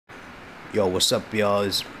Yo, what's up, y'all?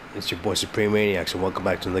 It's your boy Supreme Maniacs, and welcome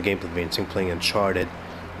back to another gameplay video. Playing Uncharted,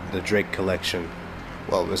 the Drake Collection.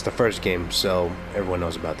 Well, it's the first game, so everyone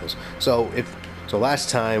knows about this. So last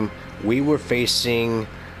time we were facing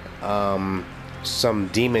some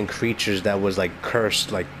demon creatures that was like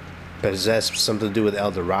cursed, like possessed, something to do with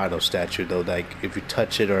El Dorado statue. Though, like if you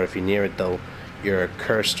touch it or if you're near it, though, you're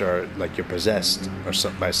cursed or like you're possessed or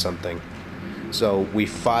by something. So we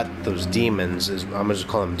fought those demons. I'm gonna just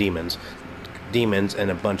call them demons. Demons and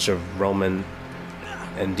a bunch of Roman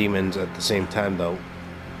and demons at the same time, though,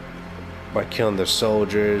 by killing their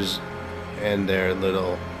soldiers and the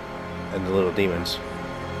little demons.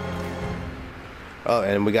 Oh,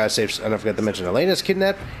 and we gotta save. And I forgot to mention, Elena's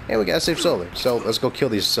kidnapped, and we gotta save Solar. So let's go kill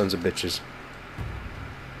these sons of bitches.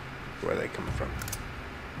 Where are they coming from?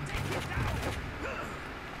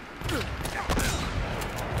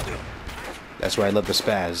 That's why I love the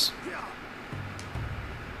spaz.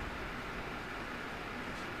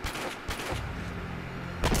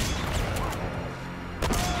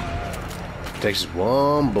 Takes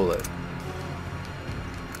one bullet.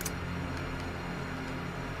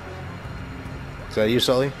 Is that you,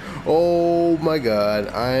 Sully? Oh my god,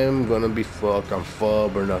 I'm gonna be fucked. I'm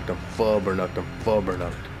fubbernucked. I'm fubbernucked. I'm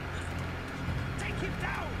fubbernucked.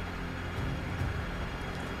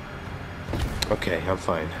 Okay, I'm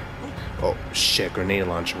fine. Oh shit, grenade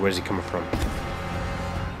launcher. Where's he coming from?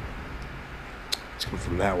 He's coming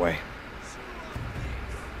from that way.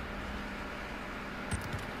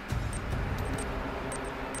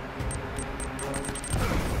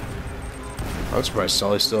 I'm surprised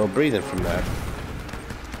Sully's still breathing from that.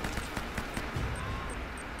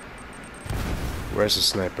 Where's the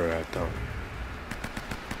sniper at, though?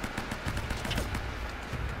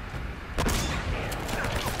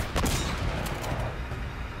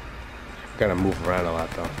 Gotta move around a lot,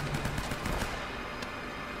 though.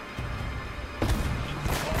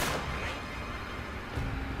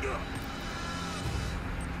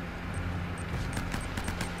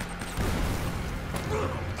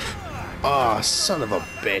 Oh, son of a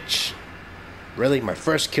bitch. Really? My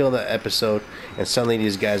first kill of the episode, and suddenly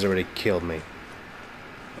these guys already killed me.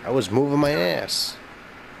 I was moving my ass.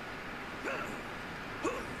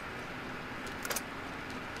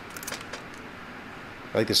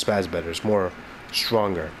 I like the spaz better. It's more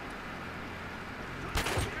stronger.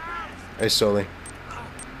 Hey, Sully.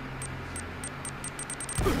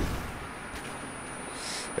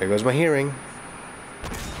 There goes my hearing.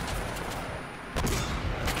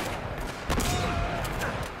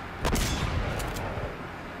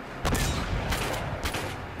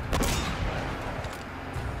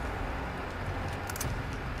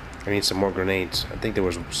 I need some more grenades. I think there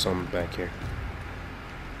was some back here.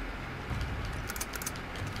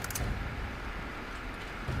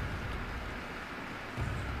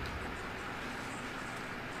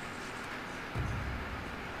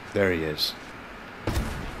 There he is.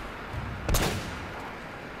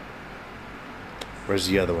 Where's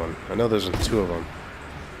the other one? I know there's two of them.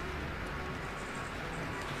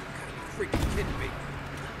 Freaking kidding me.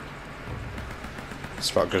 This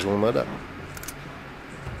fuckers won't let up.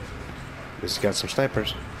 He's got some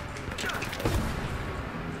snipers.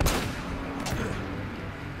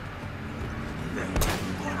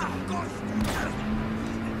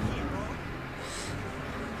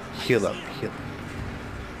 Heal up, heal up.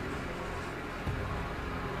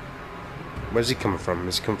 Where's he coming from?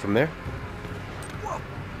 Is he coming from there?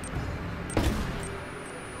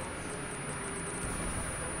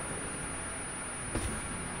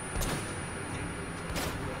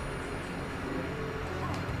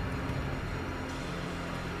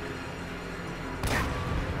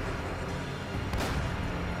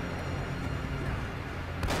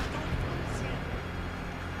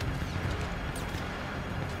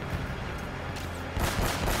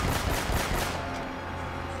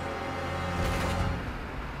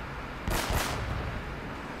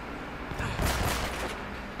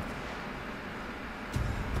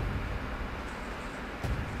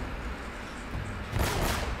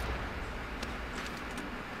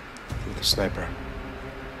 The sniper.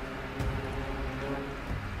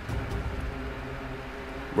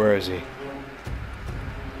 Where is he?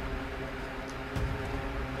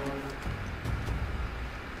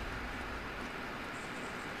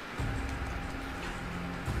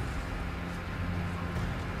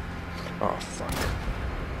 Oh, fuck.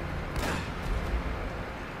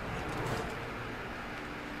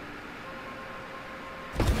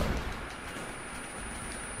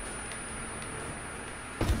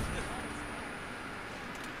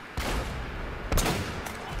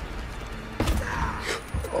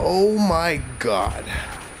 Oh my god.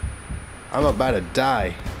 I'm about to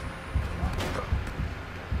die.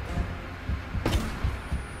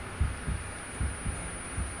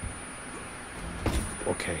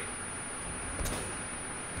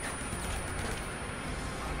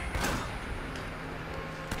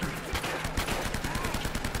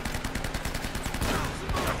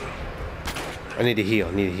 I need to heal.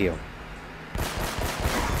 I need to heal.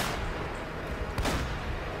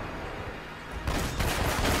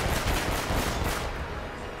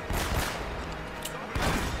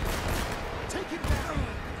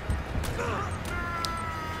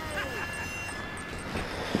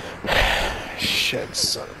 Shit,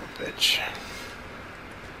 son of a bitch.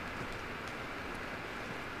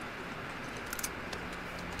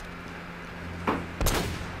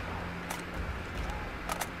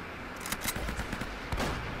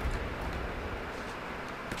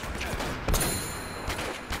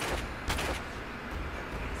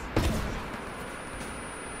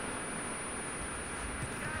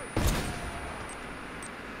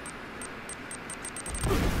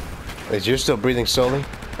 Is you still breathing slowly?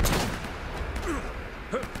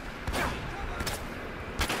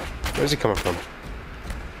 Where's he coming from?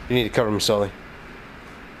 You need to cover him slowly.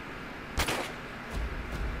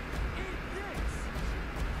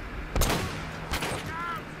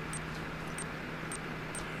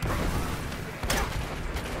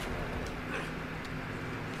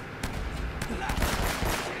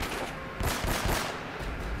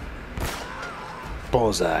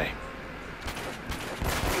 Bullseye.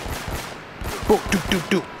 Oh, doop, doop,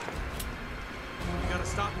 doop. You gotta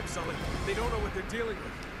stop them, Sully. They don't know what they're dealing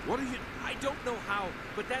with. What are you... I don't know how,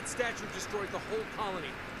 but that statue destroyed the whole colony.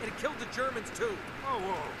 And it killed the Germans, too. Oh,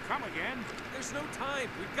 whoa, come again? There's no time.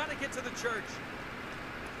 We've got to get to the church.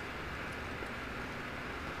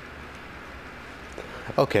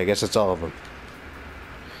 Okay, I guess that's all of them.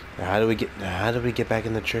 Now, how do we get back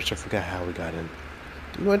in the church? I forgot how we got in.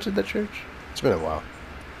 Did we enter the church? It's been a while.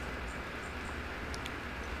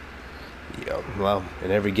 Yeah, well, in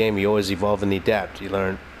every game you always evolve and adapt. You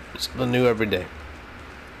learn something new every day.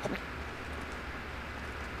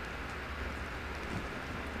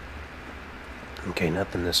 Okay,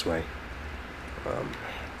 nothing this way.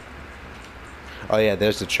 Oh yeah,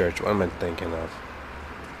 there's the church. What am I thinking of?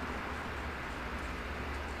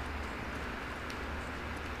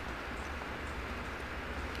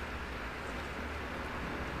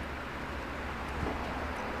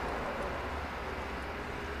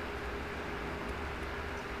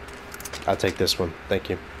 I'll take this one. Thank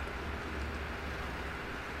you.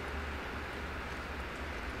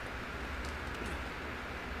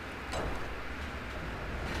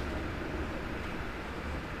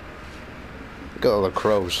 Look at all the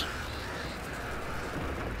crows.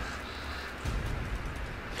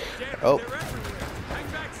 Oh. They're everywhere.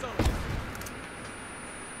 Hang back, Sully.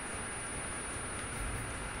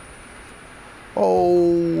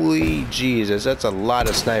 Holy Jesus, that's a lot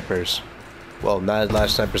of snipers. Well, not as lot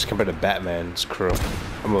of snipers compared to Batman's crew.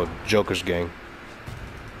 I'm a Joker's gang.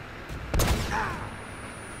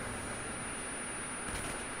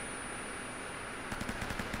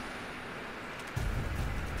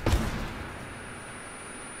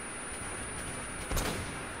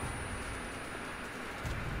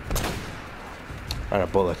 Out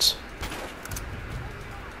of bullets.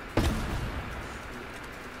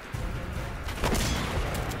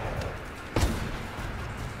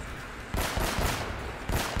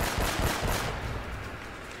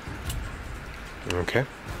 Okay.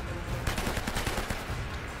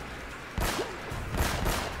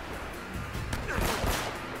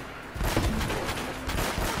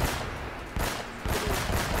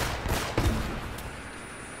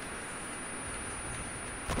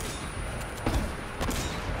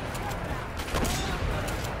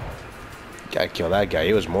 Gotta kill that guy.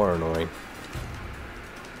 He was more annoying.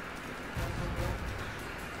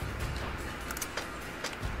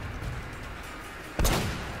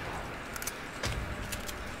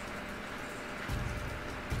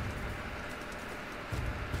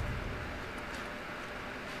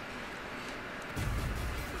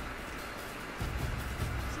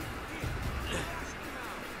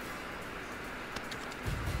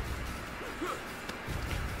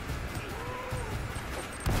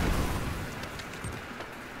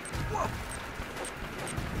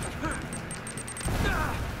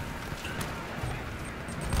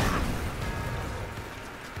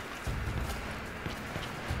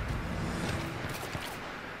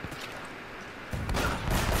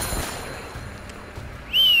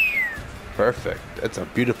 Perfect. That's a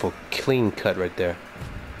beautiful, clean cut right there.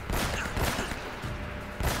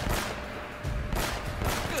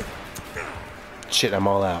 Shit, I'm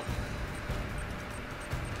all out.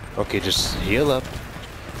 Okay, just heal up.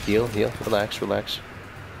 Heal, heal. Relax, relax.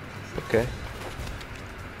 Okay.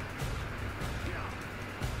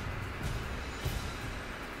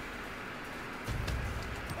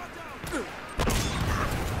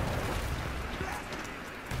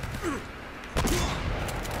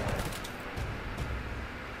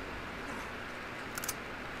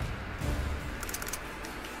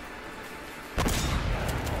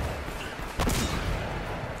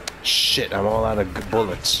 shit, I'm all out of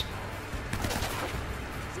bullets.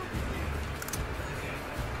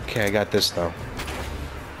 Okay, I got this though.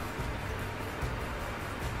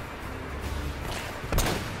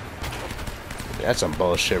 That's some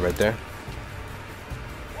bullshit right there.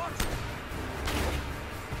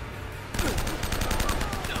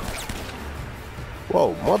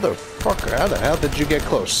 Whoa, motherfucker, how the hell did you get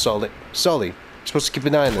close, Sully? Sully, you're supposed to keep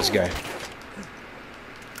an eye on this guy.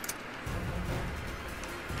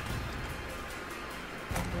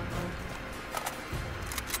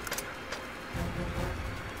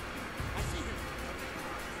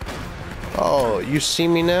 Oh, you see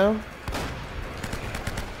me now?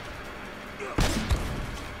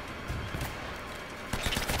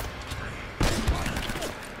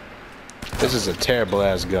 This is a terrible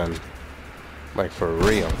ass gun. Like for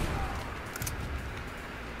real.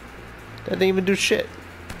 That didn't even do shit.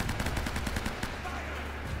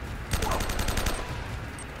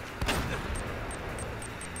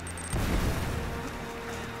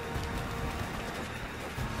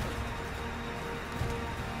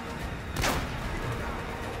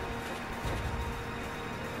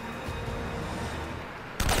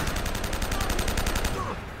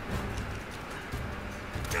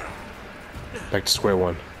 Back to square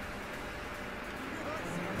one.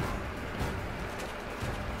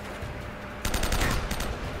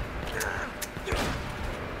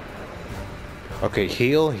 Okay,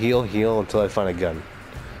 heal, heal, heal until I find a gun.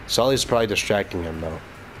 Sully's probably distracting him though.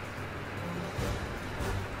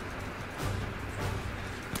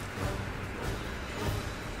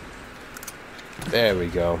 There we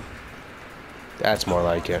go. That's more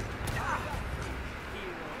like it.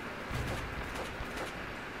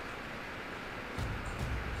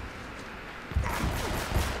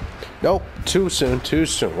 Nope, too soon,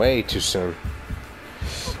 way too soon.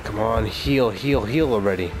 Come on, heal, heal, heal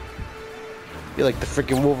already. You're like the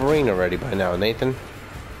freaking Wolverine already by now, Nathan.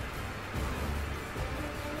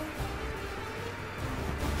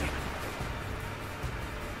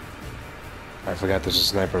 I forgot there's a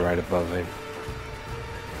sniper right above me.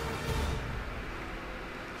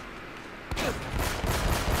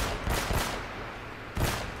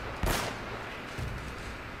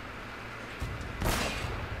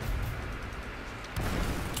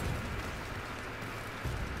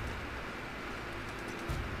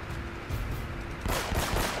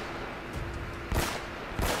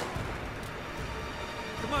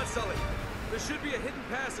 Come on, Sully. There should be a hidden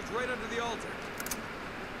passage right under the altar.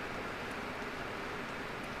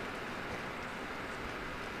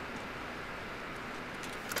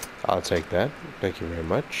 I'll take that. Thank you very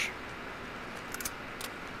much.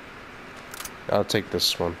 I'll take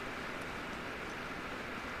this one.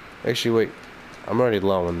 Actually, wait. I'm already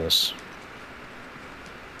low on this.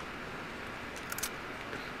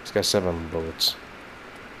 It's got 7 bullets.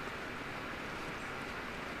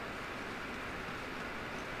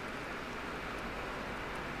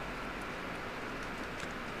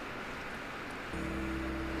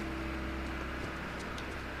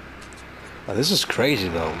 Oh, this is crazy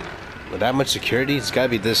though. With that much security, it's gotta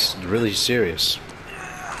be this really serious.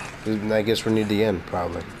 I guess we're near the end,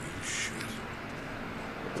 probably.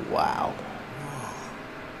 Wow.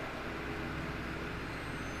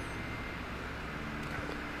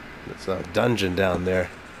 It's a dungeon down there.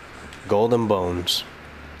 Golden bones.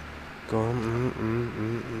 You want to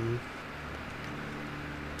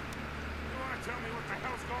tell me what the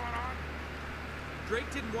hell's going on?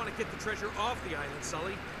 Drake didn't want to get the treasure off the island,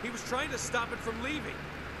 Sully. He was trying to stop it from leaving.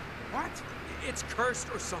 What? It's cursed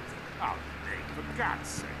or something. Oh, Nate, for God's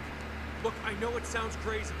sake. Look, I know it sounds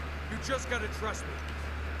crazy. You just gotta trust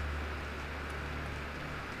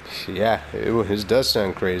me. Yeah, it does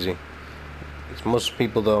sound crazy. Most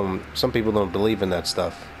people don't. Some people don't believe in that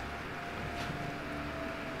stuff.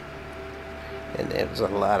 And there was a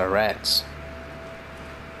lot of rats.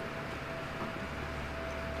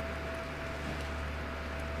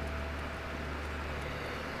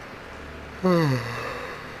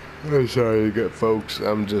 I'm sorry, folks.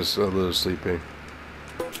 I'm just a little sleepy.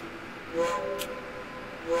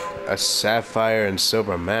 A sapphire and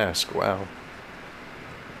silver mask. Wow.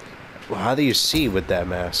 Well, how do you see with that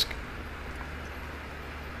mask?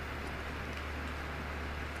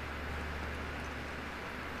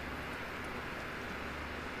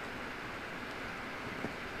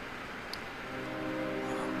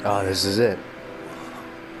 Oh, this is it.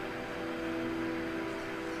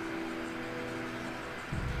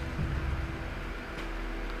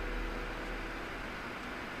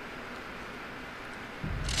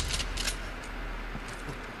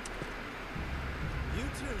 You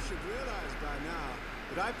two should realize by now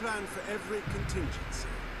that I plan for every contingency.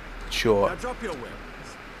 Sure. Now drop your weapons.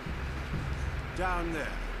 down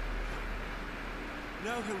there.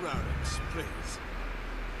 No heroics, please.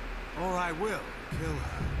 Or I will kill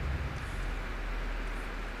her.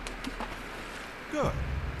 Good.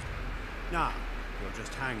 Now, you'll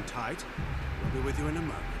just hang tight. We'll be with you in a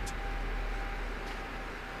moment.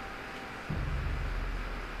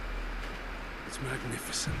 It's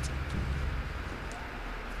magnificent.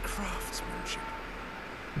 Craftsmanship.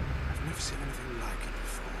 I've never seen anything like it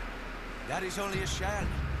before. That is only a shell.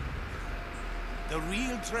 The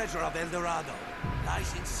real treasure of El Dorado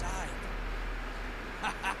lies inside.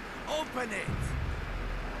 Open it!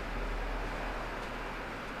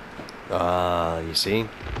 You see?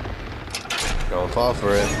 Don't fall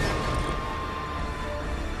for it.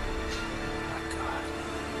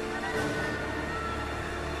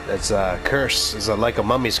 That's a curse. It's like a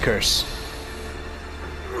mummy's curse.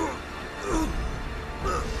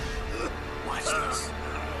 Watch this.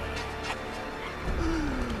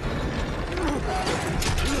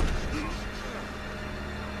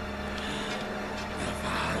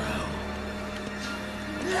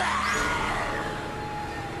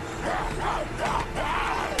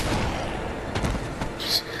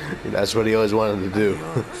 That's what he always wanted to do.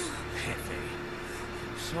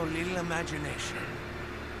 So little imagination.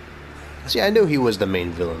 See, I knew he was the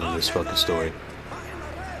main villain in this fucking story.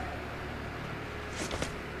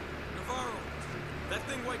 Navarro, that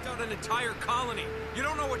thing wiped out an entire colony. You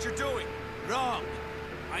don't know what you're doing. Wrong.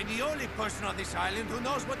 I'm the only person on this island who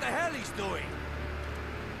knows what the hell he's doing.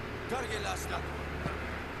 Gotta get lost up.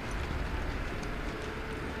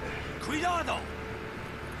 Cuidado!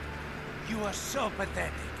 You are so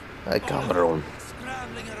pathetic. I got her own.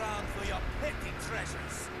 Scrambling around for your petty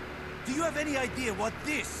treasures. Do you have any idea what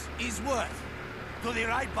this is worth? To the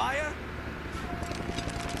right buyer?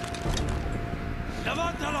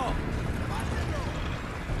 Levántalo!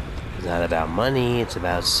 It's not about money, it's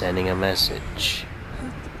about sending a message.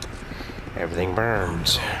 Everything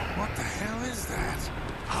burns. What the hell is that?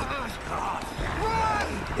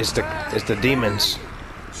 It's the demons.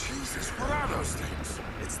 Jesus, what are those things?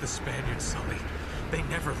 It's the Spaniards, Sully. They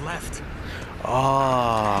never left.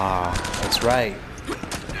 Oh, that's right.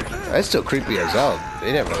 That's still creepy as hell.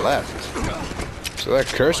 They never left. So they're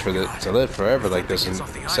cursed for to live forever like this in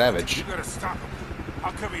Savage. You gotta stop them.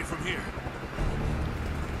 I'll cover you from here.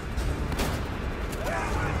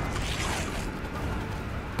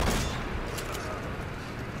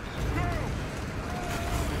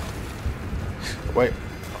 Wait.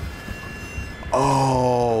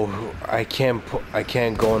 Oh, I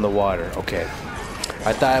can't go in the water. Okay.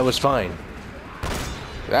 I thought I was fine.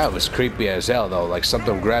 That was creepy as hell though, like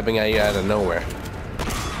something grabbing at you out of nowhere.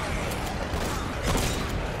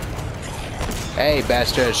 Hey,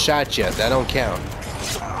 bastard, I shot you. That don't count.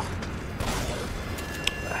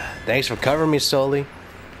 Thanks for covering me, Sully.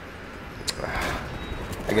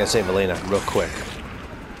 I gotta save Elena real quick.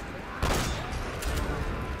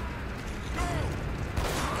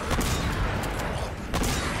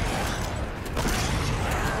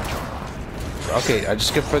 Okay, I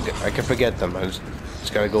can forget them. I just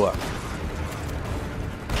gotta go up.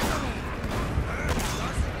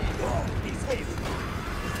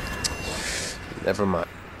 Never mind.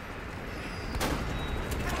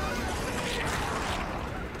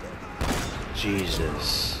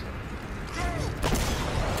 Jesus.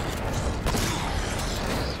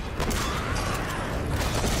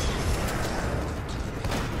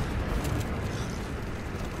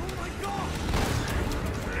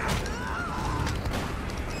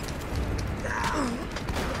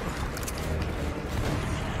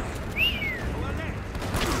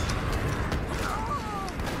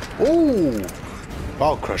 Ooh!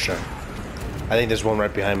 Ball crusher. I think there's one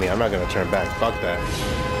right behind me. I'm not gonna turn back. Fuck that.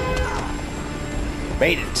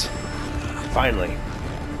 Made it! Finally.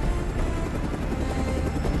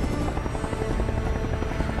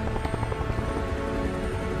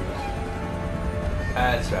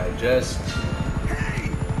 That's right, just...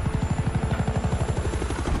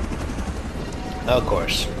 Of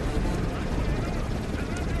course.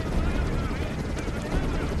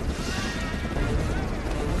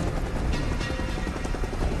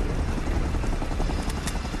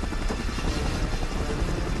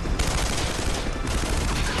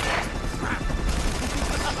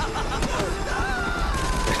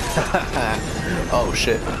 Oh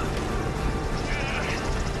shit.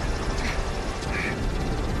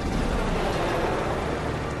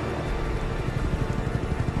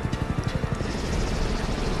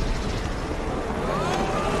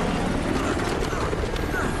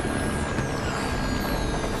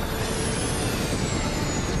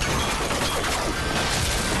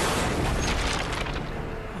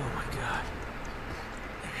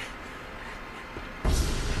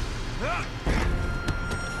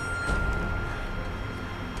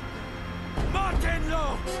 Fucking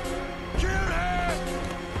low! Kill him!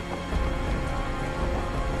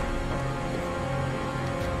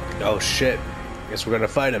 Oh shit. Guess we're gonna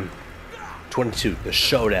fight him. 22, the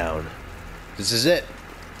showdown. This is it.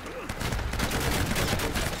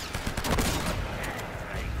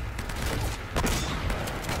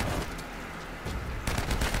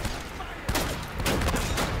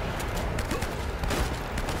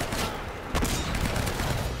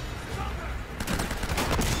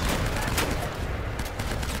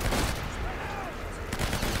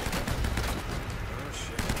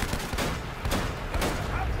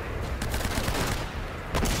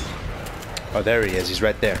 Oh, there he is. He's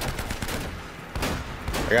right there.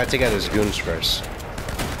 I gotta take out his goons first.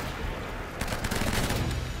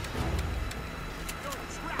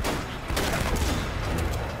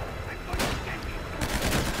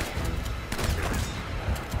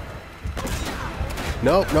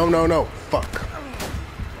 No, no, no, no. Fuck.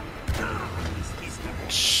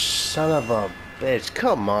 Son of a bitch.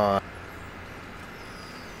 Come on.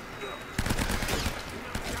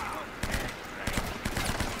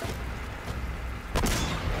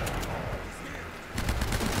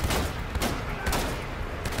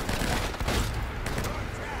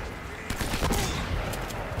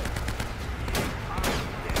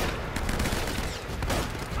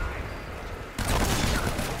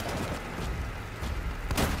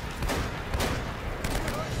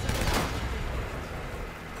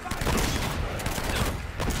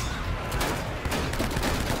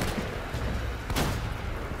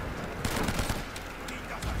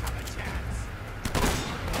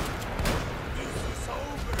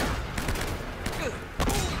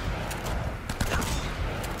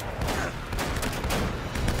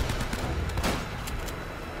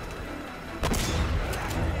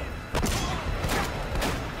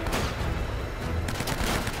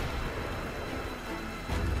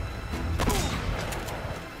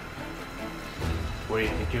 Where do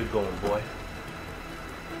you think you're going, boy?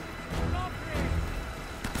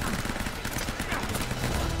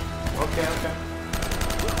 Okay, okay.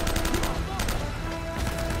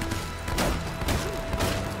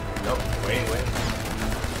 Nope, wait.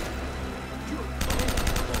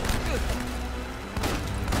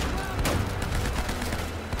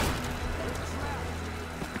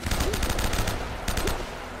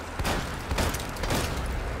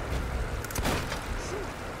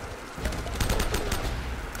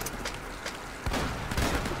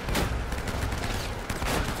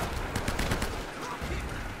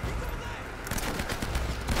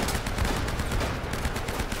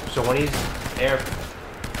 So when he's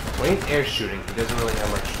air shooting, he doesn't really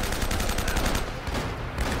have much.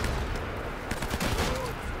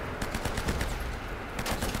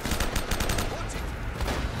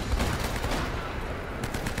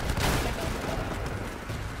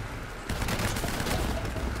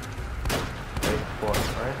 Wait for it,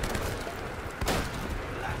 right?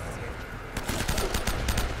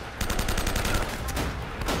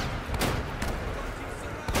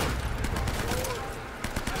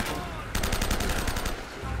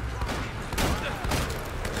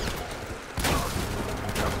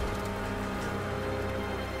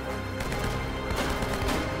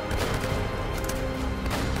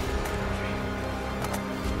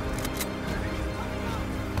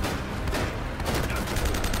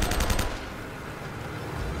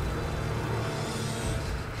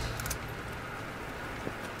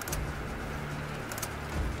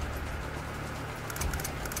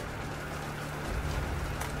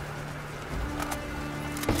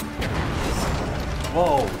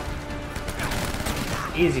 Whoa!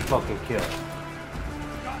 Easy fucking kill.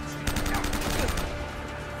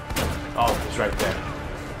 Oh, he's right there.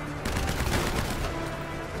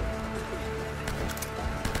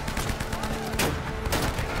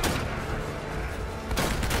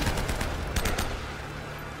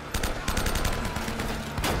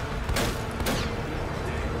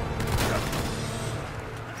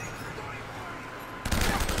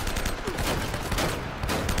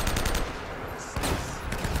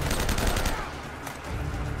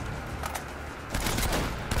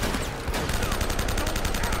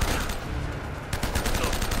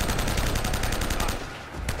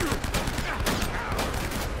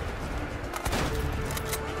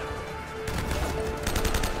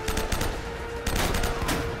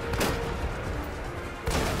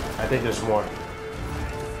 I think there's more.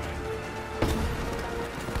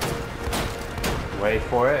 Wait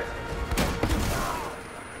for it.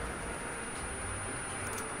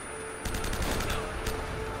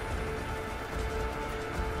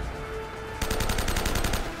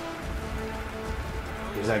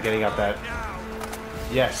 He's not getting out that.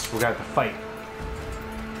 Yes, we're gonna have to fight.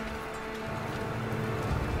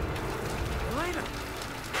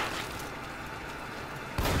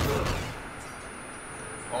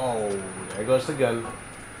 goes the gun.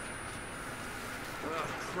 Oh,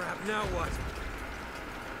 crap, now what?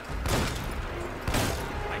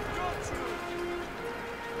 I got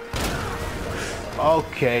you!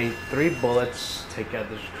 Okay, 3 bullets. Take out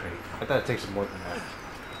this crate. I thought it takes more than that.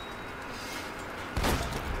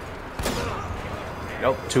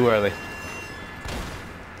 Nope, too early.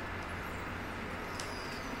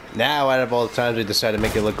 Now, out of all the times, we decided to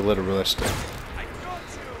make it look a little realistic. I got you!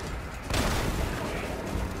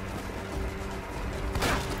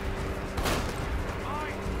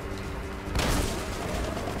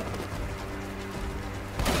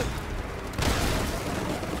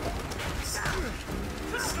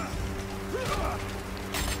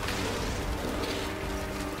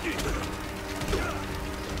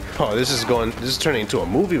 Oh, this is turning into a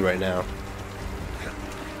movie right now.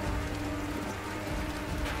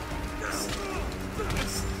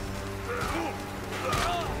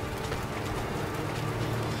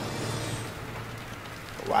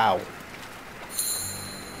 Wow.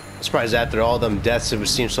 I'm surprised after all them deaths it would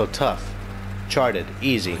seem so tough. Uncharted,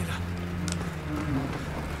 easy.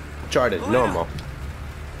 Uncharted, normal.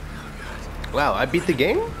 Wow, I beat the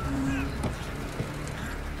game?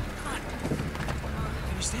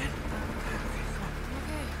 Understand?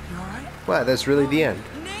 You alright? Wow, that's really the end.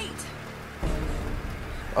 Nate!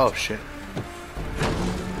 Oh shit.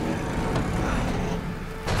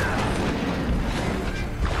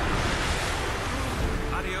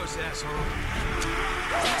 Adios, asshole.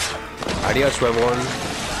 Adios, everyone.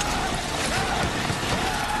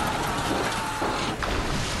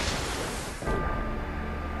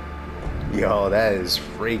 Yo, that is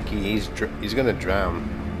freaky. He's gonna drown.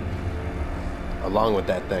 Along with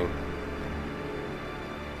that thing.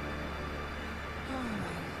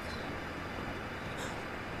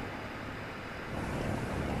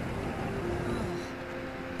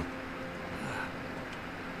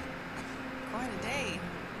 Quite a day.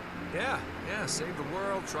 Yeah, save the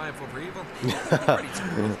world, triumph over evil.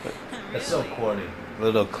 That's so corny. A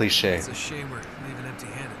little cliche. It's a shame we're leaving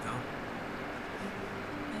empty-handed, though.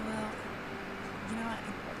 Well, you know,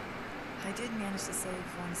 I did manage to save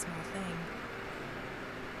one small thing.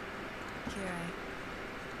 Here,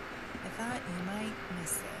 I thought you might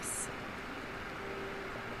miss this.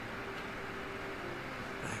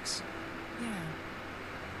 Thanks. Yeah.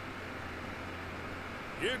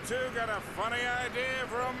 You two got a funny idea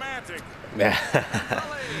of romantic.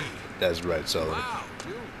 That's right, Sully. Wow,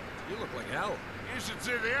 you look like hell. You should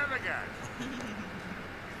see the other guy.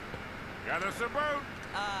 Got us a boat.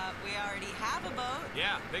 We already have a boat.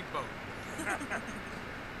 Yeah, big boat.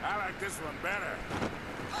 I like this one better.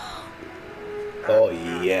 Oh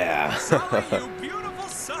yeah. Sully, you beautiful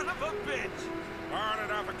son of a bitch! Borrowed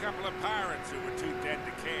it off a couple of pirates who were too dead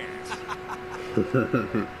to care.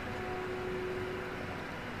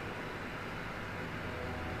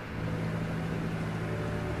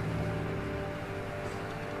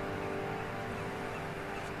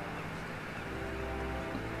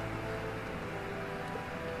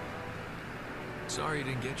 Sorry you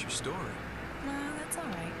didn't get your story. No, that's all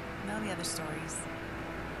right. There'll be other stories.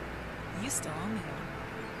 You still owe me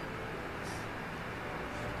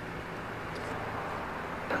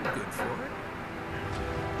one. I'm good for it.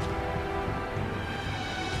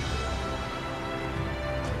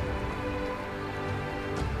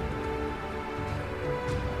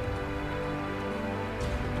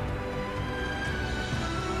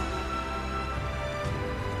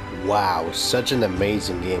 Wow, such an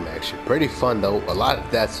amazing game actually. Pretty fun though. A lot of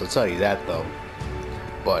deaths, I'll tell you that though.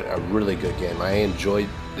 But a really good game. I enjoyed.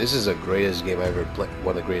 This is the greatest game I ever played.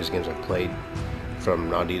 One of the greatest games I've played from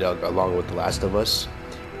Naughty Dog, along with The Last of Us.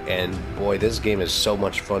 And boy, this game is so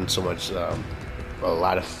much fun. So much, a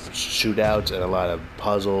lot of shootouts and a lot of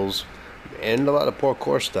puzzles and a lot of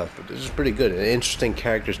parkour stuff. But this is pretty good. And interesting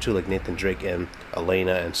characters too, like Nathan Drake and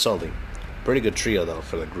Elena and Sully. Pretty good trio though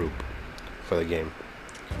for the group, for the game.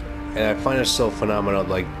 And I find it so phenomenal,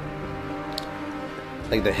 like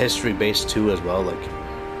the history base too as well. Like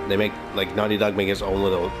they make, like Naughty Dog make its own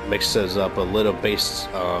little, mixes up a little based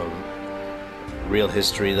real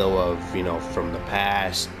history though of, you know, from the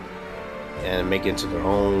past, and make it into their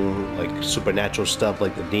own, like supernatural stuff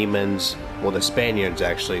like the demons. Well, the Spaniards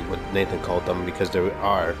actually, what Nathan called them, because they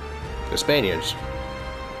are the Spaniards.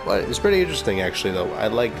 But it's pretty interesting actually though. I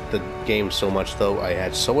like the game so much though. I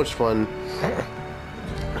had so much fun.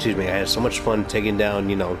 Excuse me, I had so much fun taking down,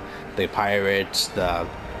 you know, the pirates, the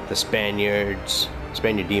Spaniards,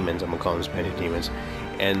 Spaniard demons, I'm gonna call them Spaniard demons,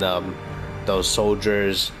 and those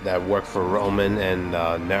soldiers that work for Roman and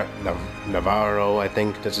Navarro, I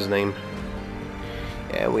think that's his name.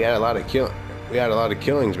 And we had a lot of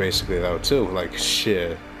killings basically though too. Like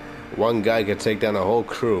shit, One guy could take down a whole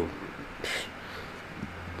crew.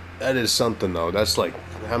 That is something, though. That's like,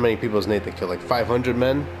 how many people has Nathan killed? Like 500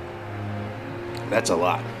 men? That's a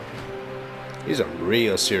lot. He's a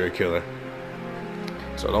real serial killer.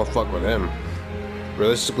 So don't fuck with him.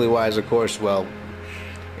 Realistically wise, of course, well,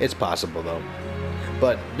 it's possible, though.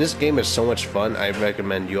 But this game is so much fun. I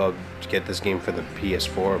recommend you all get this game for the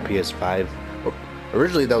PS4 or PS5.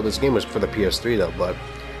 Originally, though, this game was for the PS3, though,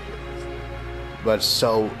 but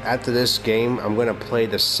so after this game, I'm gonna play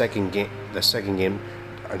the second game,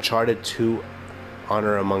 Uncharted 2,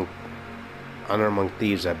 Honor Among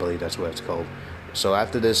Thieves, I believe that's what it's called. So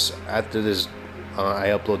after this, I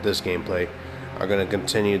upload this gameplay. I'm gonna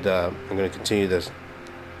continue the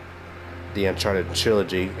Uncharted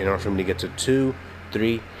trilogy in order for me to get to 2,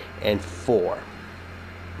 3, and 4.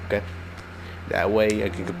 Okay, that way I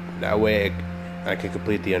can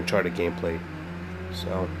complete the Uncharted gameplay.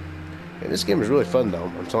 So, and this game is really fun, though.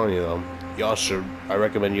 I'm telling you, though, I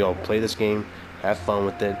recommend you all play this game, have fun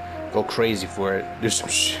with it, go crazy for it,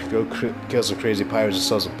 kill some crazy pirates and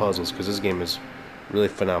solve some puzzles, because this game is really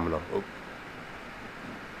phenomenal. Oh.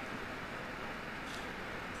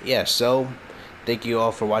 Yeah, so thank you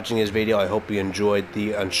all for watching this video. I hope you enjoyed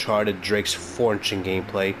the Uncharted Drake's Fortune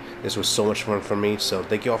gameplay. This was so much fun for me, so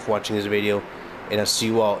thank you all for watching this video, and I'll see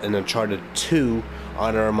you all in Uncharted 2,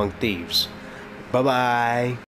 Honor Among Thieves. Bye-bye!